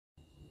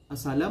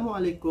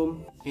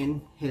Assalamualaikum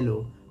and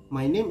hello.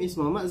 My name is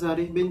Muhammad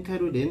Zarrif bin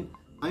Khairudin.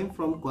 I'm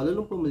from Kuala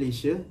Lumpur,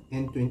 Malaysia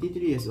and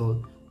 23 years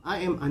old. I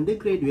am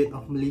undergraduate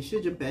of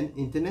Malaysia Japan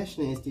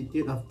International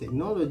Institute of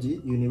Technology,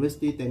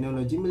 University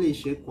Technology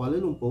Malaysia, Kuala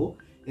Lumpur,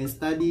 and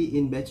study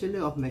in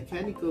Bachelor of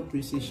Mechanical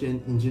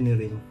Precision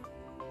Engineering.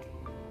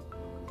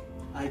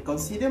 I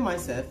consider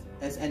myself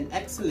as an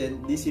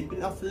excellent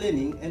discipline of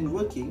learning and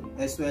working,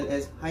 as well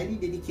as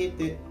highly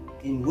dedicated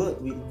in work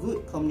with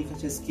good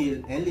communication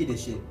skill and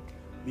leadership.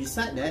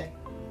 Besides that,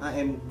 I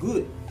am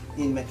good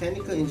in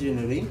mechanical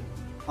engineering,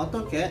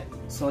 AutoCAD,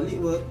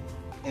 SolidWorks,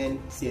 and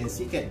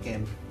CNC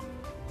CAD/CAM.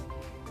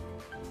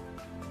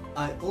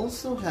 I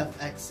also have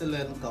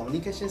excellent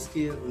communication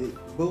skill with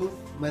both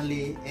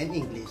Malay and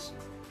English.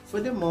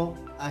 Furthermore,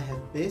 I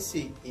have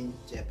basic in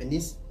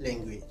Japanese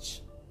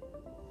language.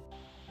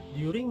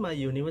 During my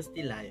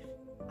university life,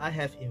 I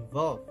have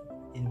involved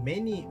in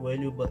many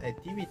valuable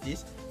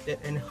activities that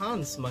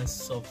enhance my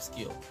soft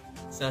skill,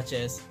 such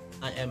as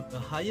I am a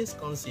highest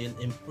council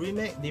in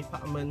Pre-Mech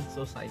Department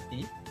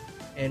Society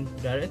and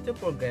Director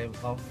Program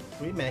of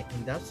Pre-Mech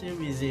Industrial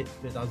Visit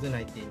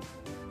 2019.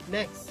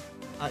 Next,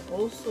 I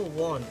also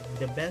won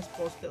the Best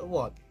Poster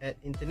Award at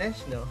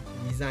International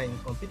Design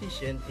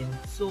Competition in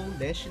Seoul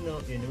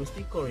National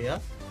University, Korea,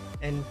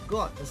 and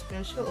got a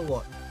special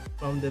award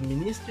from the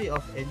Ministry of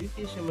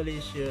Education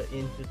Malaysia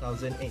in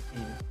 2018,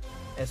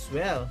 as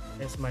well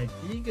as my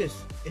biggest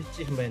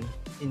achievement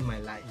in my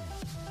life.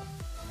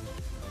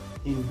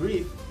 In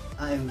brief,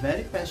 I am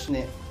very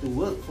passionate to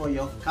work for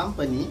your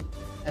company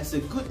as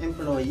a good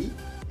employee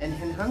and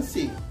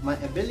enhancing my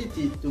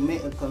ability to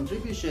make a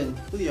contribution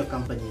to your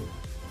company.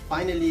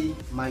 Finally,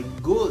 my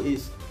goal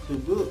is to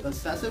build a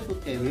successful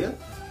career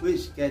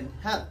which can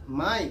help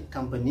my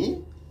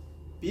company,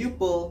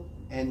 people,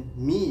 and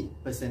me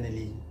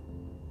personally.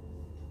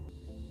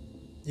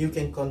 You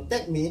can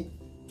contact me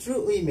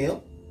through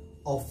email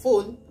or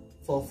phone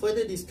for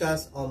further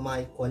discuss on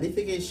my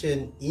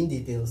qualification in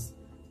details.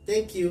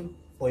 Thank you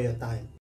for your time.